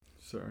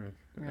Sorry.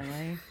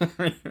 Really?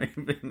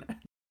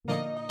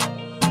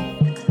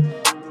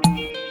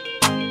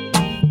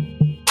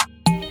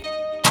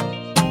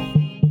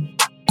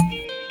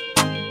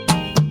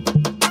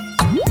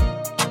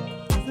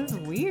 This is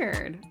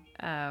weird.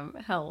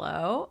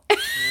 Hello.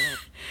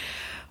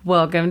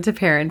 Welcome to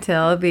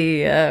Parental,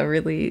 the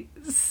really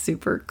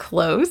super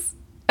close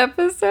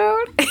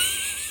episode.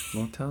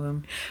 Well, tell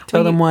them.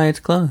 Tell them why it's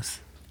close.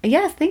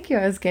 Yes, thank you.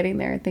 I was getting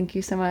there. Thank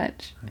you so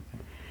much. Okay.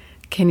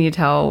 Can you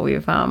tell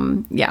we've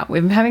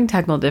been having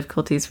technical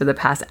difficulties for the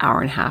past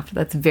hour and a half.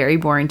 That's very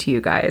boring to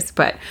you guys.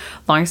 But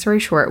long story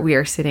short, we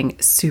are sitting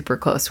super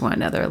close to one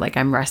another. Like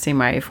I'm resting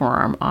my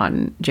forearm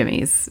on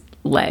Jimmy's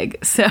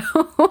leg. So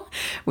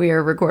we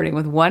are recording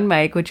with one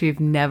mic, which we've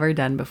never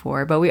done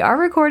before. But we are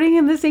recording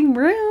in the same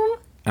room.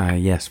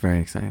 Yes, very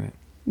excited.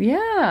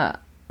 Yeah.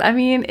 I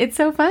mean, it's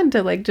so fun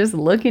to like just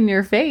look in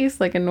your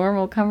face like a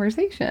normal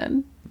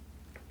conversation.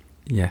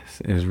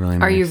 Yes, it is really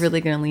nice. Are you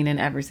really going to lean in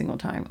every single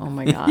time? Oh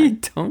my God. You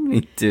don't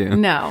need to.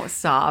 No,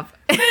 stop.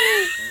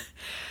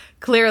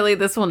 Clearly,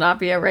 this will not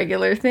be a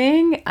regular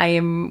thing.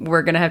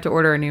 We're going to have to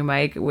order a new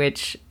mic,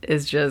 which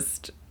is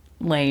just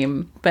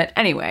lame. But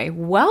anyway,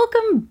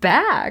 welcome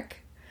back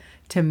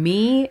to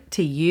me,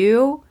 to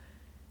you,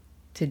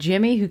 to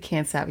Jimmy, who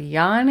can't stop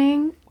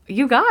yawning.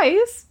 You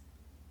guys,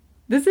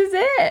 this is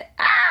it.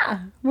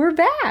 We're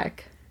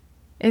back.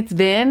 It's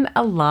been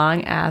a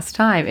long ass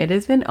time. It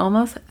has been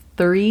almost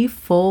 3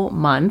 full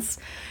months,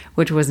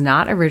 which was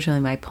not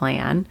originally my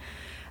plan.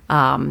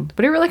 But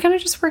it really kind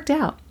of just worked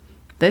out.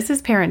 This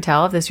is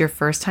Parental. If this is your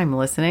first time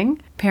listening,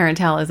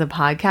 Parental is a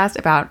podcast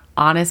about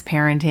honest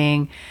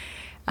parenting,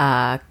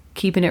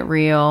 keeping it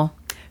real,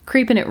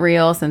 creeping it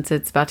real since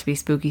it's about to be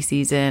spooky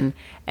season,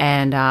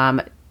 and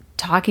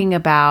talking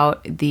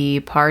about the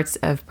parts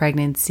of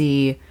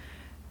pregnancy,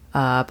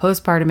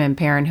 postpartum, and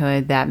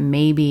parenthood that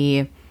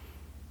maybe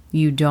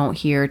you don't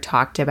hear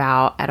talked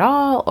about at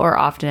all or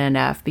often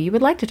enough, but you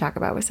would like to talk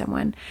about with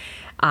someone.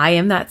 I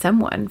am that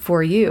someone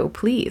for you.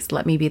 Please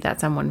let me be that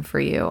someone for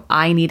you.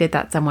 I needed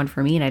that someone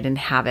for me and I didn't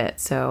have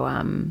it. So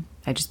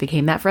I just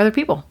became that for other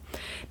people.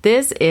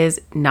 This is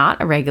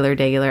not a regular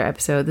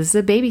episode. This is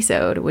a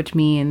Babysode, which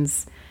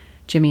means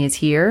Jimmy is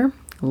here,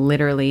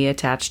 literally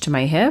attached to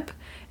my hip,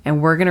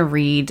 and we're going to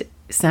read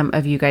some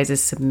of you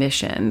guys'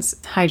 submissions.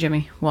 Hi,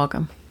 Jimmy.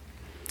 Welcome.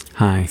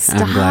 Hi.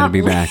 Stop. I'm glad to be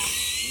back.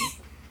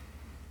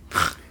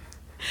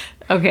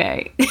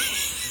 Okay.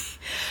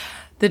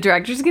 The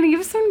director's going to give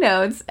us some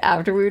notes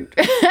after we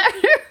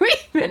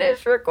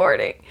finish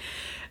recording.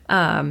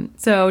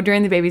 So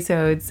during the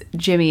Babysodes,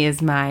 Jimmy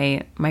is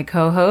my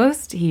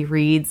co-host. He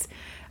reads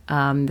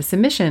the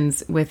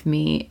submissions with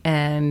me,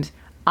 and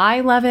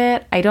I love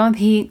it. I don't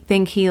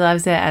think he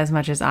loves it as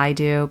much as I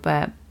do,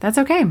 but that's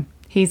okay.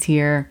 He's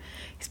here.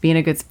 He's being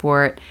a good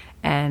sport.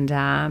 And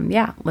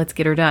let's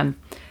get her done.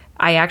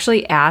 I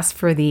actually asked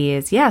for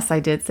these. Yes, I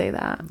did say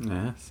that.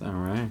 Yes, all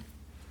right.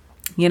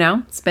 You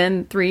know,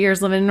 spend 3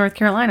 years living in North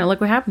Carolina.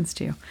 Look what happens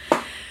to you.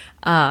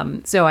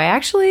 So I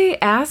actually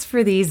asked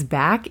for these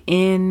back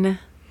in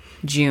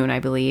June, I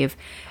believe.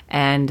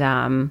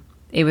 And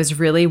it was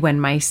really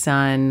when our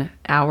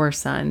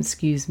son,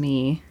 excuse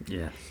me.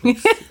 Yes.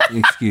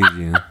 Excuse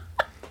you.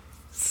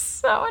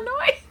 So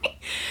annoying.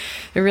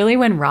 Really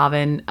when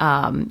Robin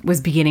was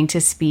beginning to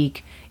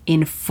speak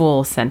in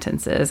full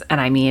sentences. And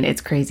I mean,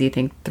 it's crazy. I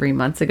think 3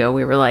 months ago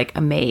we were like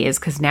amazed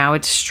because now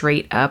it's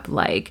straight up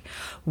like,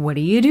 what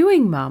are you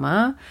doing,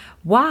 mama?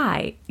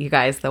 Why? You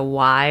guys, the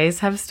whys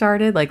have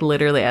started like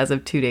literally as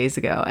of 2 days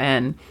ago.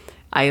 And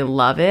I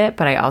love it.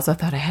 But I also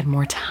thought I had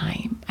more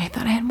time. I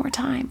thought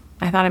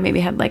I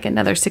maybe had like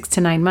another 6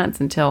 to 9 months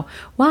until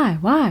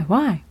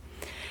why?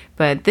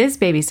 But this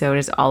Babysode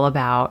is all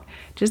about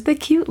just the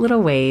cute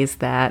little ways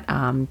that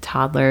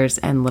toddlers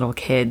and little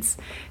kids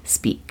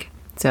speak.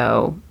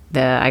 So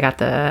I got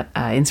the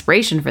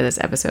inspiration for this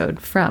episode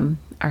from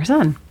our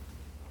son.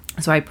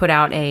 So I put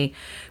out a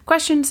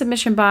question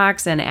submission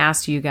box and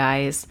asked you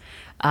guys,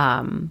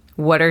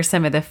 what are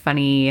some of the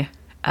funny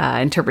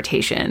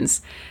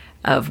interpretations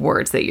of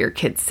words that your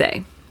kids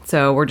say?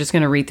 So we're just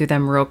going to read through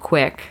them real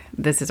quick.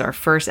 This is our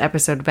first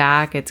episode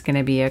back. It's going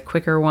to be a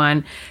quicker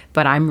one,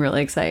 but I'm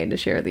really excited to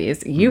share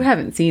these. You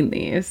haven't seen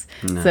these.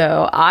 No.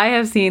 So I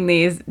have seen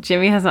these.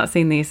 Jimmy has not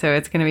seen these, so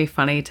it's going to be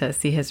funny to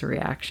see his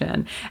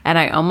reaction. And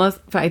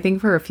I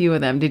think for a few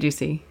of them, did you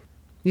see?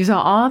 You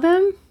saw all of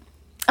them?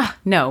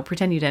 No,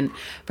 pretend you didn't.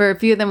 For a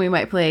few of them, we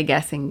might play a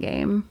guessing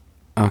game.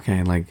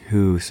 Okay, like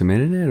who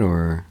submitted it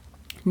or?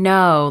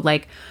 No,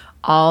 like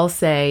I'll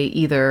say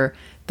either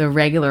the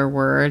regular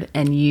word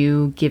and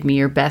you give me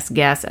your best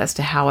guess as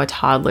to how a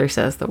toddler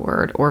says the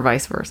word or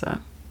vice versa.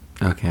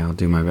 Okay, I'll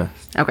do my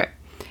best. Okay,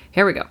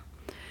 here we go.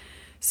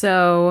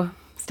 So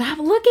stop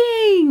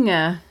looking.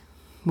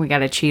 We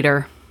got a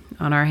cheater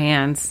on our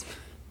hands.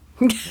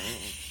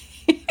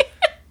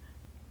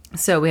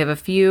 So we have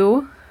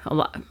a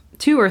lot,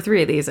 2 or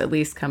 3 of these at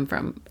least come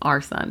from our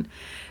son.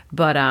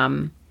 But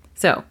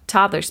so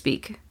toddler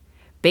speak.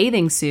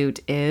 Bathing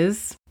suit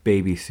is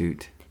baby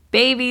suit.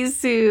 Baby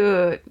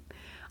suit.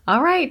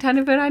 All right, time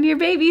to put on your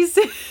baby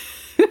suit.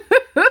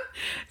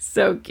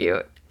 So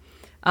cute.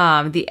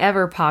 The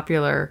ever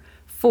popular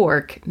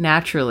fork,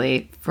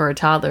 naturally, for a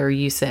toddler,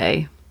 you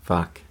say,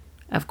 Fuck.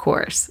 of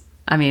course.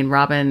 I mean,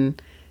 Robin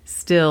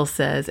still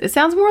says, it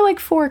sounds more like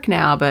fork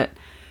now, but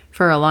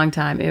for a long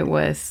time it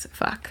was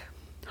fuck.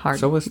 Hard.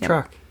 So was Yep.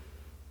 truck.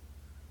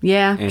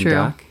 Yeah, And true.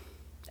 duck.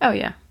 Oh,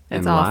 yeah.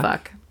 It's And all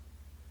luck.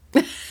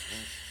 fuck.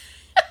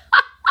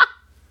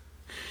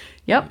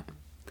 Yep.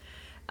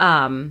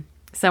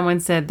 Someone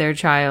said their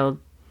child,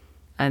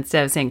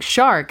 instead of saying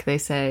shark, they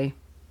say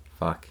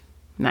Fuck.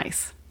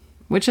 nice,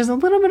 which is a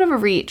little bit of a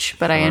reach,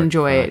 but I Shark,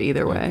 enjoy fuck. it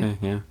either way. Okay,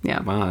 yeah.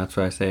 Yeah. Wow, that's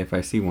what I say if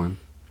I see one.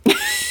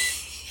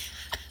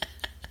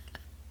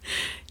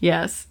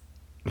 Yes.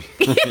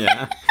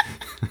 Yeah.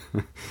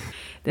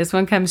 This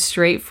one comes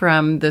straight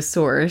from the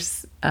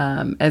source,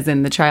 as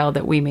in the child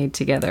that we made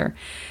together.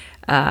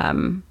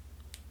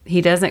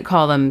 He doesn't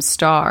call them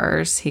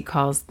stars. He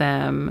calls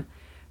them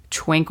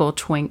twinkle,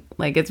 twinkle.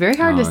 Like, it's very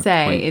hard to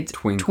say. It's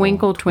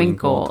twinkle,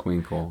 twinkle.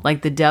 Twinkle.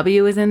 Like, the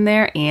W is in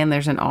there and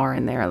there's an R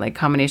in there. Like,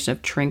 combination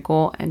of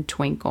trinkle and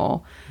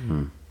twinkle.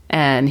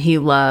 And he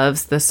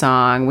loves the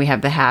song. We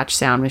have the Hatch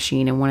sound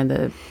machine, and one of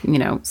the,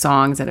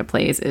 songs that it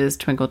plays is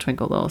Twinkle,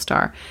 Twinkle, Little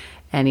Star.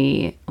 And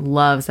he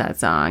loves that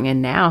song.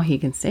 And now he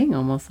can sing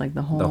almost like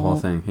the whole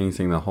thing. He can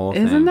sing the whole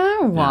thing. Isn't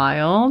that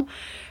wild?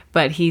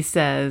 But he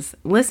says,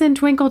 listen,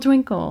 twinkle,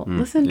 twinkle.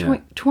 Listen, yeah.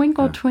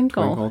 twinkle, Yeah.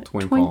 twinkle.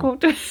 Twinkle,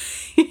 twinkle.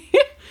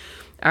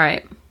 All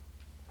right.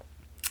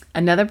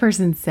 Another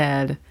person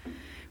said,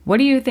 what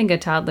do you think a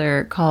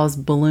toddler calls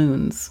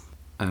balloons?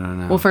 I don't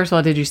know. Well, first of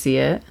all, did you see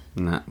it?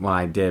 Well,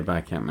 I did, but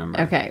I can't remember.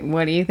 Okay.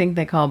 What do you think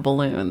they call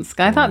balloons?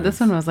 I thought this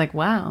one was like,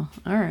 wow.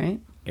 All right.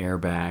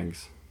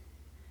 Airbags.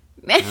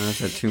 Is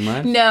that too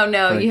much? No.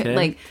 for a You, kid?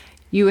 like,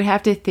 you would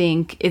have to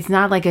think it's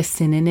not like a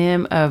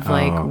synonym of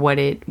like Oh.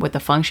 what the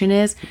function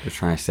is. They're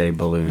trying to say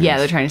balloons. Yeah,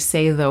 they're trying to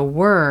say the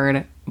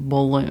word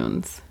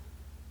balloons.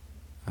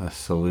 A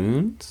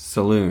saloon?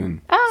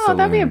 Saloon. Oh, Saloon.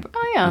 that'd be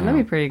that'd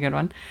be a pretty good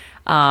one.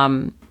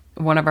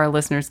 One of our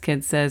listeners'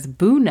 kids says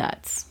boo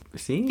nuts.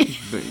 See?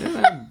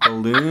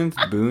 Balloons,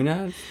 boo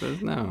nuts?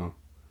 There's no.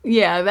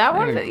 Yeah, that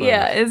one. Very close.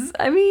 Yeah,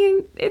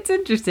 it's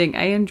interesting.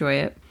 I enjoy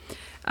it.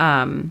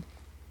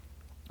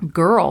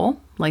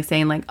 Girl, like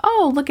saying like,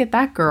 oh, look at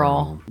that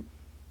girl.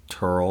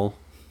 Turl.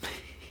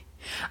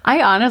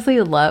 I honestly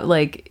love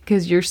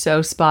because you're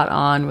so spot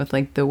on with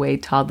like the way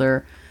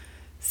toddler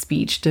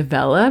speech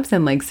develops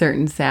and like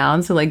certain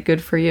sounds. So like,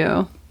 good for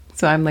you.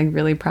 So I'm like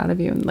really proud of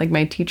you. And like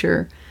my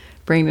teacher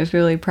brain is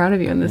really proud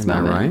of you in this Am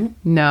I moment. right?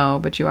 No,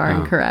 but you are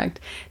incorrect.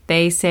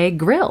 They say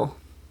grill.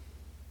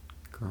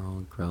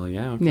 Grill,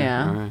 yeah. Okay.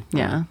 Yeah. All right.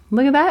 Yeah.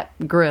 Look at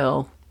that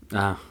grill.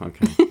 Ah,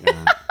 okay.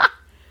 Yeah.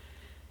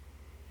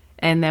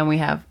 And then we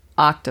have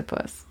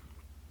octopus.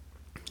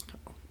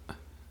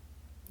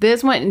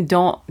 This one,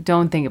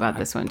 don't think about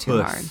this one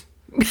too hard.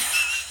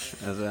 Puss.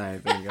 That's what I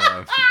think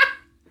of.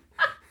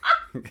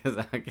 Because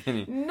how can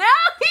you? No,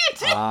 you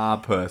didn't. A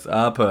puss.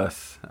 Yeah,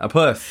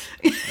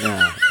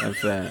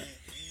 that's it.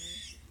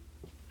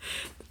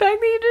 The fact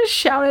that you just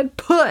shouted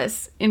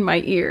puss in my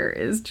ear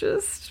is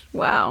just,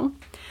 wow.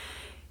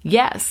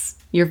 Yes,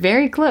 you're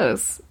very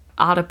close.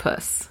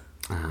 Octopus.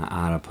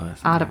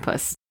 Oedipus.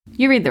 Octopus.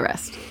 You read the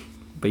rest.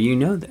 But you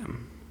know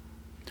them.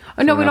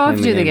 Oh, no, So we we're don't not have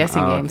to playing do the the game.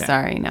 guessing Oh, game. okay.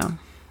 Sorry,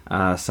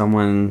 no.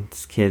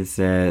 Someone's kid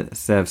said,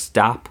 instead of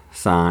stop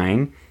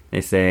sign,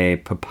 they say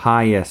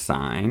papaya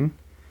sign.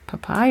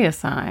 Papaya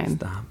sign.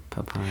 Stop,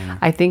 papaya.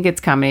 I think it's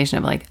a combination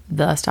of like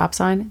the stop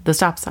sign,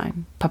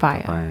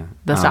 papaya. Papaya.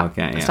 The Oh, stop.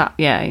 okay, yeah. Stop.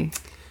 Yeah.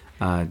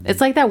 It's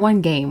like that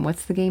one game.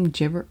 What's the game?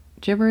 Jibber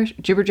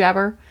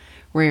jabber,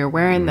 where you're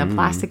wearing the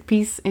plastic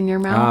piece in your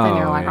mouth and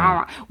you're like,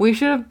 yeah. "Oh." We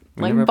should have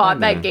like never bought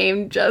played that that.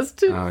 game just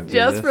Do for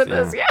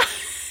this? this. Yeah.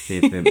 See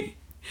if it,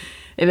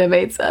 If it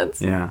made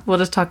sense. Yeah. We'll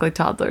just talk like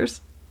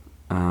toddlers.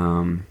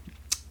 the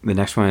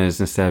next one is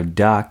instead of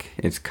duck,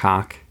 it's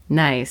cock.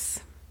 Nice.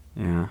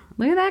 Yeah.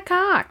 Look at that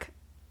cock.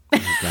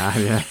 Oh, God,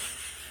 yeah.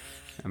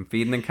 I'm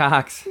feeding the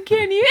cocks.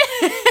 Can you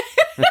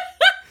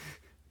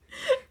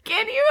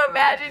Can you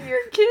imagine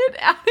your kid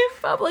out in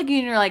public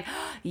and you're like,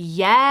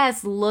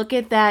 yes, look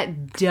at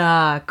that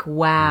duck.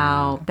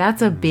 Wow.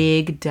 That's a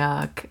big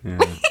duck. Yeah.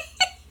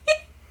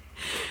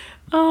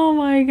 Oh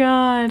my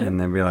God. And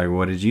they'd be like,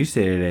 what did you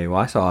say today? Well,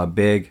 I saw a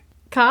big...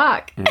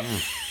 Cock. Yeah.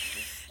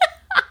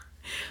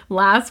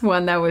 Last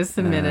one that was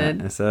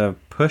submitted. Instead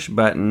of push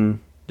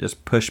button,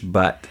 just push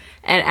butt.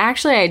 And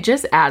actually, I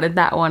just added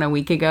that one a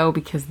week ago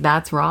because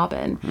that's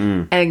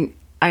Robin. And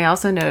I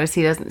also noticed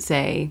he doesn't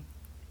say,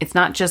 it's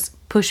not just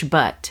push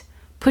butt,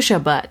 push a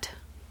butt.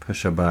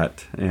 Push a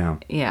butt, yeah.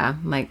 Yeah,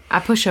 like, I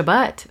push a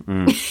butt.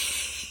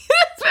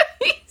 That's what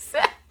he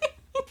said.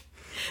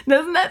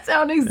 Doesn't that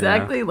sound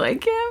exactly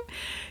like him?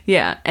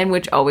 Yeah, and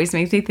which always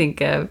makes me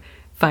think of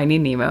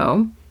Finding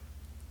Nemo.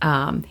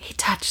 He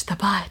touched the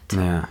butt.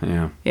 Yeah,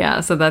 yeah. Yeah,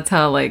 so that's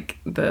how like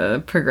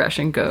the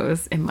progression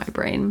goes in my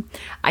brain.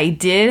 I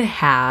did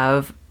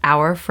have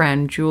our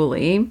friend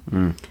Julie.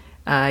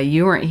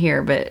 You weren't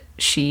here, but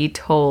she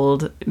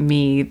told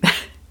me that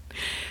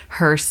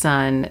her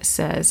son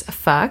says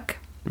fuck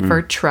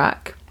for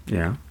truck.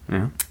 Yeah.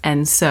 Yeah.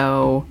 And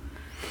so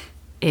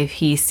if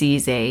he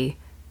sees a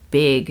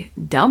big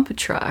dump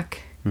truck,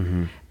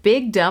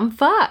 big dumb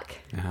fuck.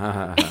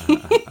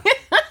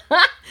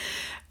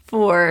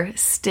 For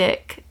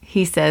stick,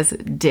 he says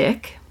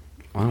dick.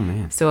 Oh,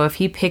 man. So if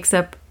he picks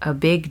up a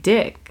big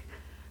dick,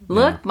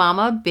 look,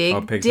 mama, big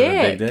Oh, picks dick.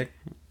 up a big dick?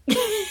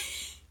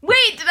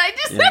 Wait, did I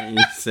just Yeah,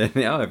 you said,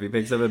 if he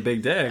picks up a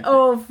big dick.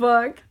 Oh,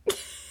 fuck.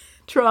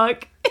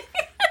 Truck.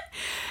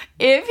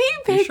 If he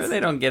You picks... sure they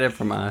don't get it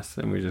from us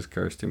and we just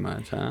curse too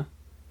much, huh?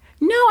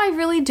 No, I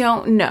really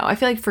don't know. I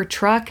feel like for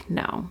truck,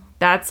 no.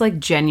 That's like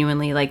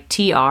genuinely like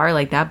TR,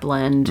 like that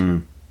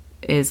blend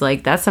is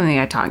like, that's something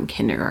I taught in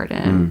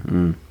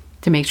kindergarten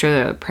to make sure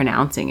they're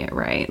pronouncing it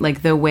right.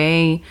 Like the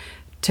way,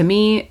 to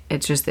me,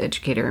 it's just the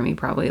educator in me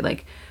probably,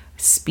 like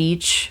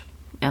speech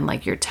and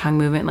like your tongue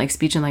movement, like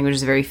speech and language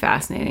is very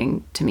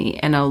fascinating to me.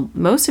 And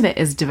most of it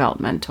is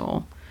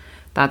developmental.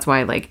 That's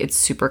why like it's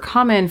super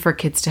common for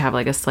kids to have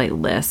like a slight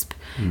lisp.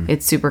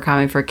 It's super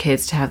common for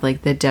kids to have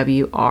like the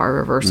WR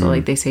reversal.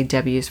 Like they say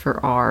W's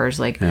for R's,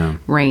 like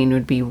rain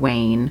would be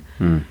Wayne.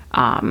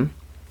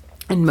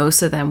 And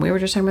most of them, we were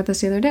just talking about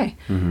this the other day,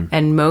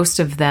 and most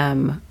of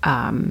them,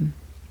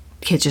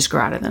 kids just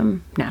grow out of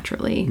them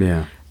naturally.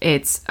 Yeah.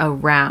 It's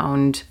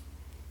around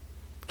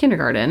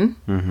kindergarten,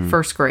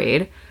 first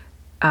grade.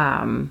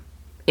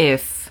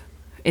 If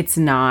it's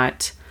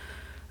not,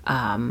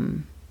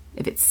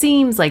 if it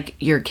seems like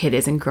your kid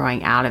isn't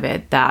growing out of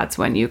it, that's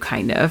when you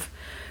kind of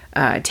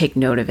take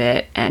note of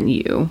it. And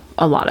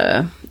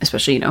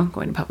especially,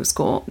 going to public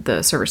school,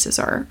 the services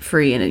are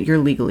free and you're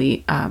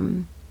legally...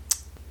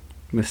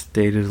 The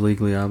state is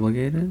legally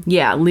obligated?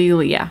 Yeah,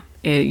 legally, yeah.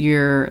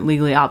 You're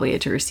legally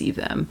obligated to receive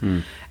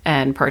them.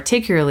 And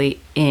particularly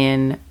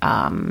in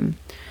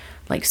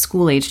like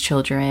school-age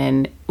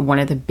children, one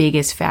of the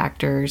biggest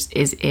factors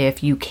is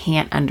if you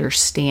can't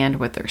understand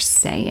what they're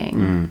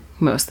saying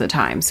most of the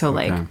time. So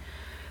like,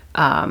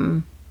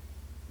 I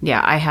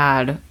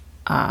had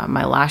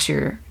my last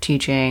year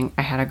teaching,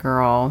 I had a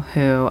girl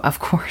who, of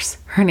course,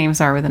 her name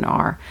started with an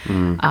R.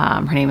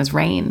 Her name is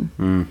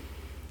Rain.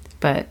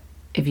 But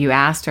if you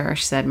asked her,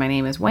 she said, my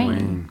name is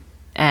Wayne.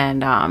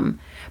 And,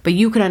 but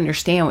you could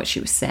understand what she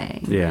was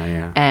saying. Yeah,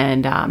 yeah.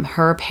 And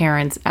her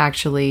parents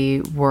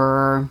actually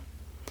were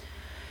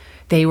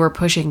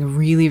pushing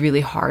really,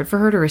 really hard for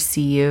her to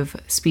receive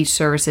speech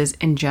services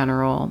in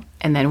general.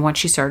 And then once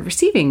she started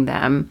receiving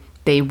them,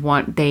 they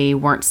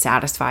weren't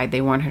satisfied.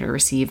 They wanted her to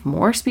receive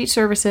more speech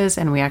services.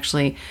 And we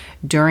actually,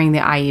 during the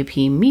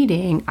IEP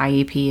meeting,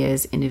 IEP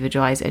is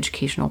Individualized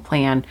Educational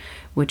Plan,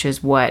 which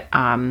is what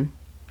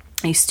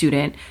a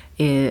student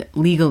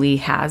legally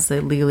has,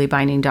 the legally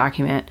binding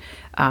document.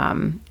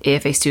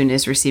 If a student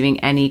is receiving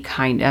any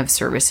kind of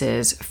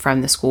services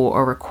from the school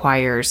or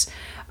requires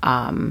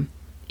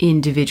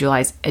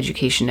individualized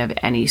education of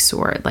any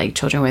sort, like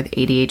children with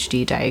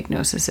ADHD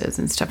diagnoses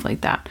and stuff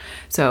like that.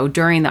 So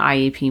during the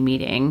IEP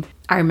meeting,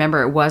 I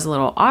remember it was a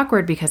little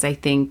awkward because I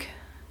think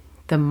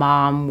the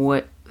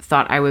mom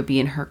thought I would be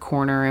in her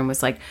corner and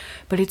was like,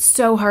 but it's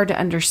so hard to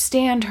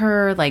understand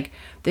her. Like,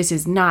 this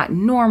is not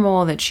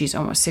normal that she's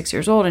almost 6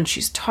 years old and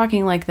she's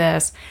talking like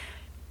this.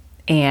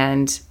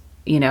 And,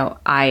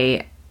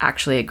 I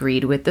actually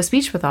agreed with the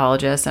speech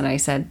pathologist and I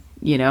said,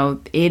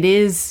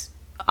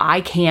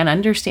 I can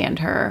understand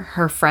her.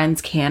 Her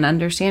friends can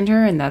understand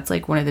her. And that's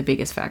like one of the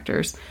biggest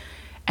factors.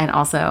 And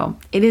also,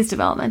 it is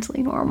developmentally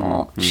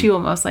normal. She will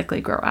most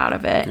likely grow out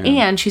of it.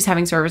 Yeah. And she's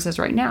having services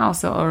right now,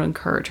 so I would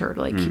encourage her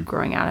to keep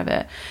growing out of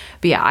it.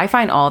 But yeah, I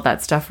find all of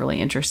that stuff really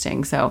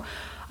interesting. So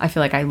I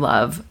feel like I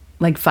love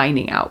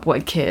finding out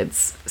what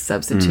kids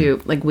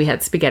substitute. Like we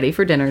had spaghetti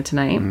for dinner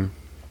tonight.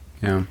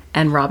 Yeah.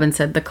 And Robin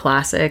said the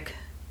classic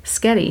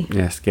sketty.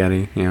 Yeah,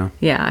 sketty, yeah.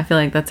 Yeah, I feel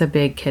like that's a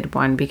big kid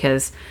one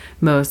because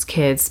most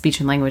kids' speech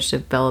and language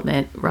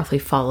development roughly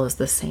follows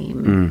the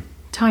same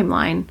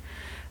timeline.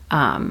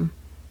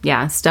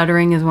 Yeah,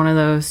 stuttering is one of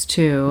those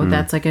too.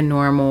 That's like a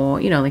normal,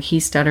 he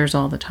stutters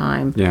all the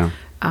time. Yeah.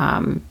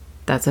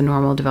 That's a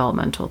normal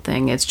developmental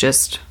thing. It's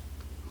just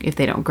if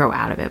they don't grow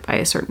out of it by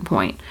a certain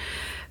point.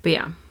 But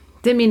yeah,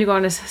 didn't mean to go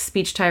on a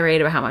speech tirade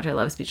about how much I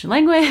love speech and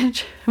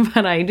language,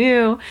 but I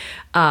do.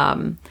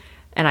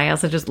 And I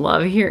also just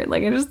love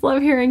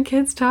hearing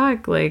kids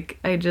talk. Like,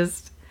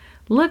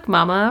 look,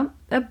 mama,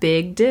 a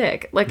big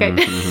dick.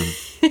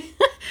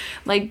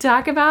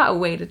 Talk about a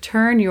way to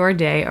turn your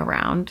day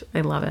around.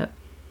 I love it.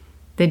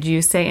 Did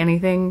you say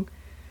anything?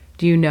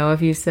 Do you know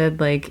if you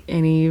said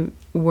any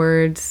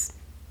words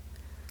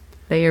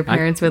that your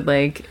parents would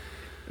like?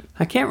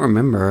 I can't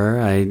remember.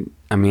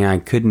 I mean, I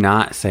could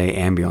not say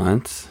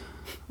ambulance.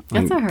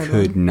 That's a hard one.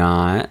 Could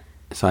not.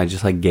 So I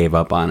just gave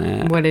up on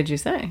it. What did you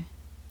say?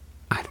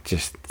 I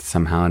just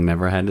somehow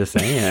never had to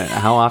say it.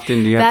 How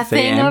often do you have to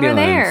say ambulance? That thing over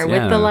there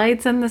with the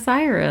lights and the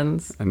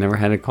sirens. I never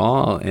had to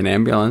call an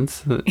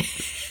ambulance.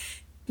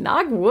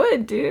 Knock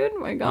wood, dude.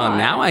 My God. Well,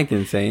 now I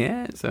can say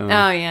it. So.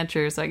 Oh, yeah,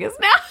 true. So I guess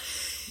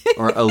now.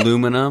 Or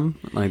aluminum.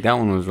 That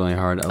one was really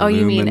hard. Aluminum. Oh,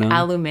 you mean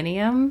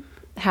aluminium?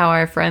 How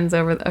our friends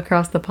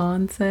across the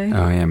pond say?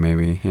 Oh, yeah,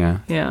 maybe. Yeah.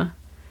 Yeah.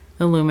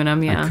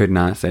 Aluminum, yeah. I could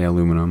not say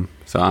aluminum.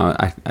 So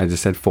I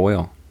just said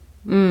foil.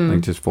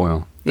 Like just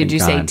foil. Did you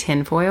Thank say God.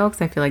 tinfoil?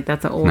 Because I feel like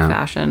that's an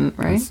old-fashioned,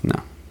 right?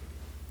 No.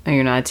 Oh,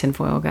 you're not a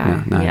tinfoil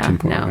guy? No, not a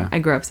tinfoil no. guy. I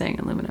grew up saying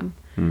aluminum.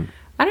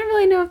 I don't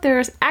really know if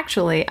there's...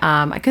 Actually,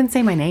 I couldn't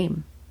say my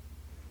name.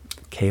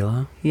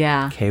 Kayla?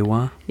 Yeah.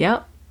 Kaywa?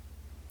 Yep.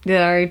 Did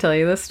I already tell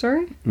you this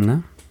story?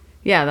 No.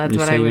 Yeah, that's You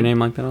what say I would... your name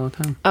like that all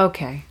the time.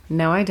 Okay.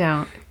 No, I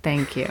don't.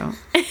 Thank you.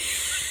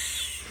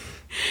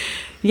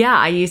 Yeah,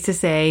 I used to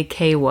say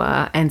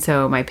Kaywa, and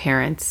so my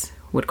parents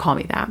would call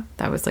me that.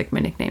 That was like my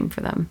nickname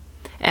for them.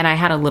 And I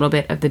had a little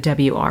bit of the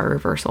WR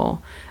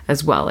reversal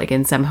as well. Like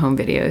in some home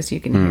videos,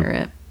 you can hear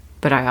it.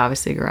 But I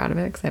obviously grew out of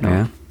it because I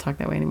don't talk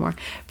that way anymore.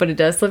 But it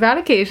does slip out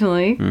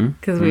occasionally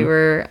because we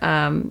were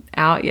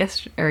out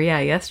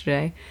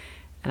yesterday.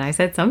 And I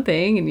said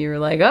something and you were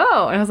like,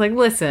 oh. And I was like,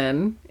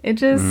 listen, it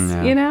just,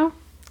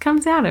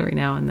 comes out every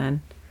now and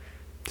then.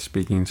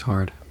 Speaking's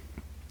hard.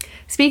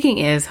 Speaking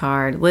is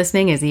hard.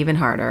 Listening is even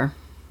harder.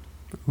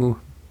 Ooh.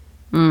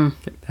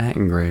 Get that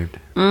engraved.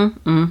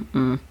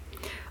 On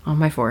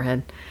my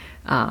forehead.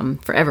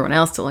 For everyone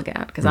else to look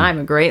at because I'm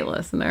a great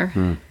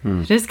listener.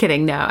 Just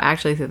kidding. No,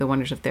 actually through the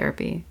wonders of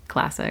therapy.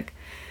 Classic.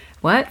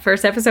 What?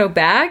 First episode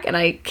back? And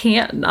I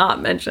can't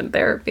not mention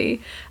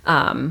therapy.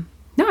 No,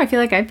 I feel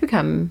like I've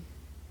become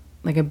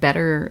like a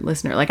better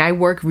listener. Like I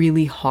work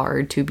really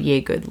hard to be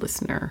a good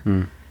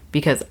listener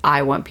because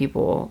I want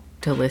people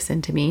to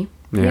listen to me.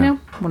 Yeah. You know,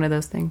 one of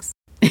those things.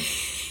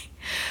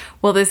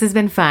 Well, this has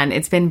been fun.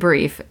 It's been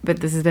brief, but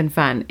this has been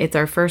fun. It's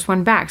our first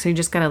one back. So you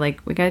just gotta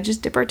we gotta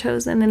just dip our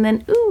toes in and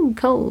then, ooh,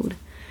 cold.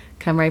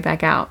 Come right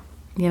back out,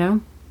 you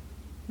know?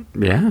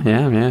 Yeah.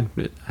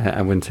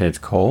 I wouldn't say it's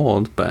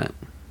cold, but...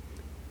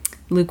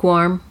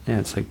 Lukewarm.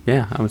 Yeah, it's like,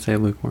 I would say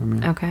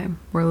lukewarm, yeah. Okay,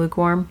 we're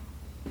lukewarm.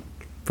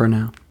 For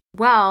now.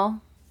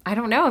 Well, I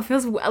don't know. It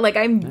feels like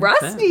I'm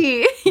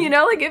rusty. You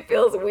know, like it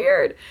feels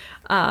weird.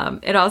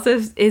 It also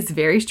is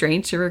very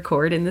strange to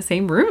record in the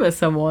same room as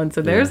someone.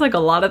 So there's like a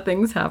lot of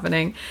things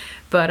happening.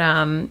 But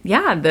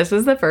this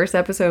was the first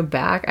episode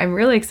back. I'm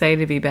really excited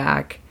to be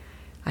back.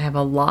 I have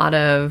a lot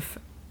of,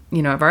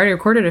 I've already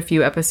recorded a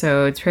few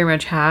episodes, pretty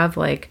much have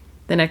like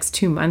the next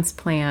 2 months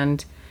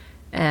planned.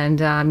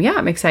 And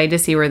I'm excited to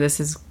see where this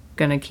is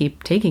going to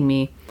keep taking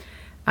me.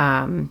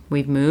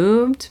 We've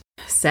moved,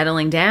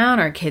 settling down,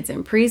 our kids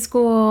in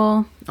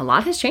preschool. A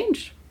lot has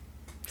changed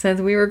since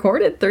we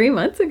recorded 3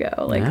 months ago.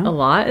 Like a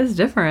lot is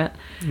different.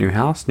 New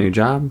house, new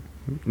job,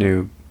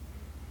 new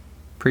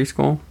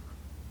preschool.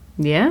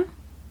 Yeah.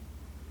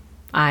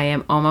 I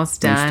am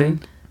almost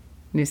done.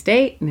 New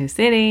state, new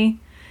city.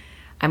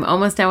 I'm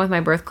almost done with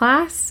my birth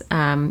class,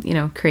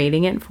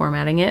 creating it and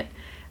formatting it.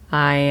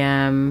 I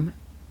am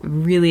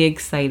really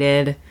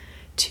excited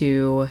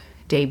to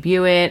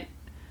debut it.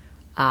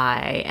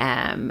 I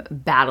am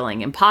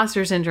battling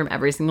imposter syndrome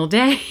every single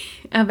day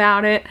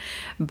about it.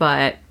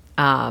 But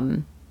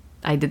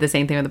I did the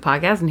same thing with the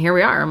podcast, and here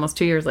we are almost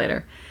 2 years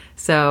later.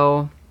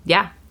 So,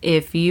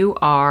 if you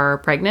are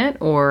pregnant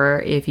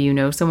or if you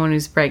know someone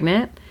who's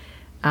pregnant,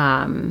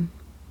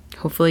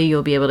 hopefully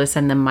you'll be able to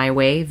send them my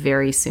way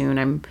very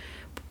soon.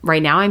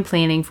 Right now I'm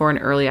planning for an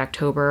early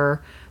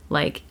October,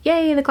 like,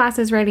 yay, the class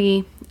is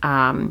ready.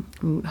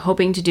 I'm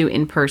hoping to do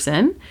in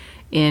person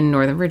in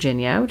Northern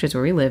Virginia, which is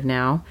where we live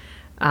now.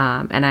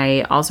 And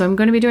I also am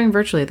going to be doing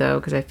virtually, though,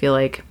 because I feel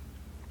like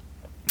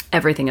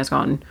everything has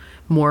gone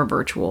more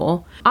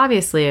virtual.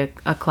 Obviously,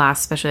 a class,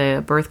 especially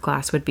a birth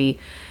class, would be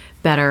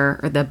better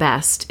or the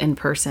best in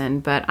person.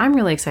 But I'm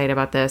really excited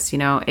about this.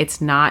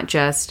 It's not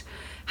just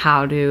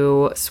how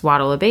to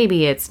swaddle a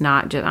baby. It's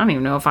not just, I don't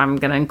even know if I'm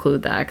going to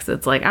include that because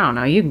it's like, I don't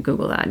know, you can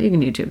Google that. You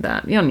can YouTube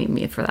that. You don't need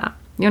me for that.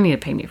 You don't need to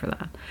pay me for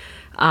that.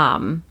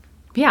 I'm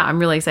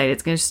really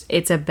excited.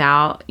 It's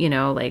about,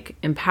 like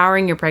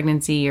empowering your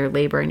pregnancy, your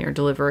labor, and your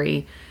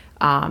delivery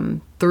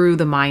through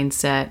the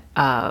mindset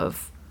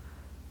of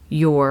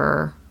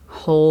your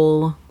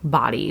whole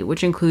body,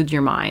 which includes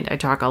your mind. I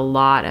talk a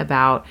lot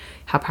about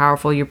how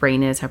powerful your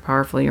brain is, how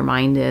powerful your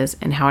mind is,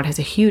 and how it has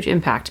a huge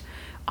impact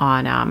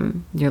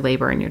on your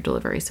labor and your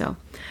delivery. So I'm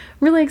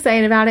really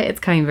excited about it. It's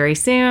coming very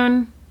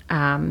soon.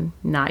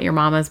 Not Your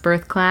Mama's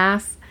Birth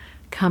Class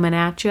coming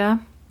at you.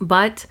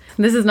 But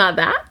this is not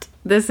that.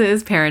 This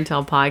is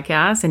Parentel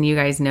Podcast, and you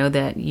guys know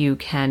that you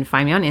can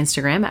find me on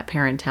Instagram at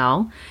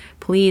Parentel.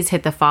 Please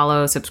hit the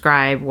follow,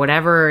 subscribe,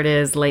 whatever it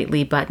is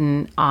lately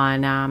button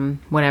on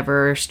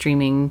whatever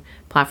streaming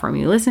platform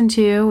you listen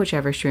to,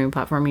 whichever streaming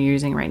platform you're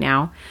using right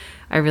now.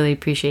 I really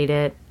appreciate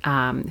it.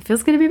 It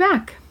feels good to be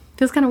back.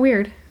 Feels kind of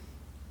weird,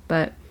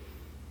 but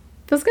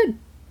feels good.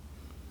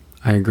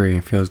 I agree.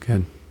 It feels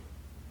good.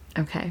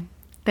 Okay.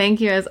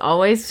 Thank you, as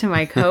always, to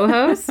my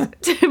co-host,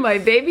 to my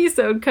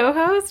Babysode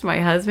co-host,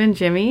 my husband,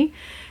 Jimmy.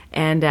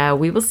 And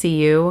we will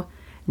see you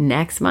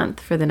next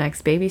month for the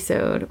next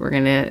Babysode. We're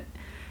going to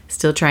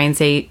still try and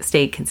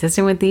stay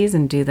consistent with these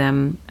and do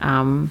them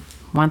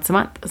once a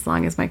month, as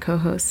long as my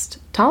co-host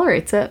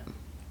tolerates it.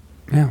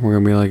 Yeah, we're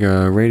going to be like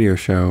a radio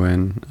show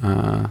and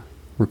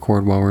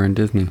record while we're in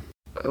Disney.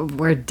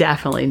 We're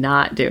definitely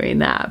not doing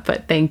that,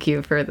 but thank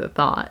you for the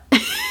thought.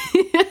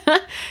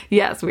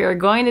 Yes, we are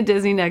going to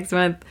Disney next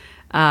month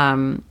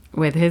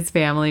with his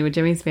family, with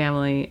Jimmy's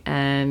family,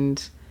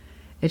 and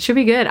it should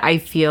be good. I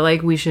feel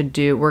like we're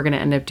going to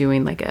end up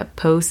doing like a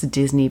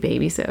post-Disney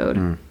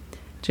Babysode.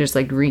 Just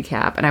like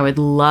recap. And I would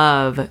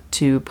love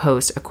to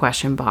post a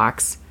question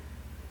box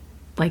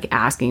like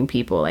asking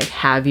people like,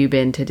 have you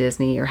been to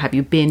Disney or have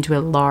you been to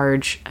a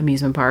large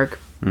amusement park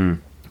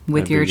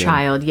with your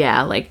child?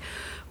 Yeah, like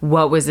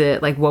what was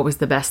it? Like what was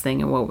the best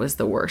thing and what was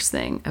the worst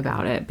thing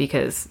about it?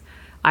 Because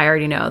I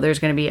already know there's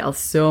going to be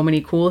so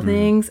many cool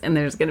things and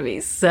there's going to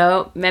be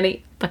so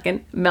many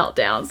fucking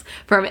meltdowns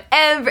from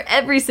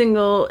every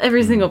single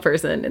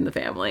person in the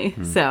family.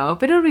 So,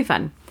 but it'll be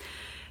fun.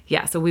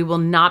 Yeah, so we will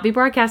not be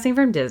broadcasting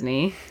from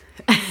Disney.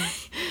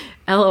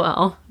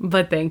 LOL,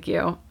 but thank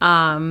you.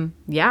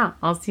 Yeah,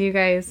 I'll see you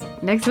guys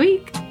next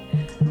week.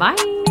 Bye.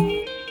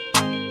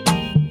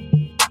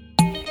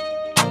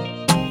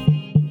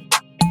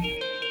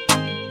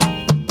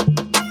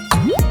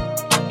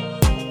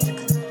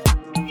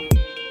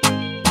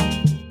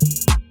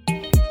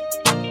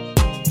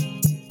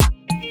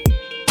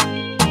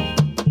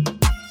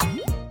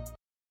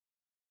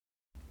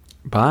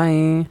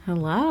 Bye.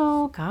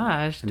 Hello.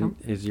 Gosh.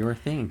 Is your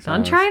thing.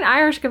 Don't try and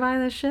Irish goodbye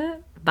this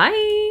shit.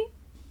 Bye.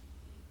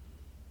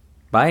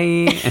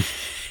 Bye.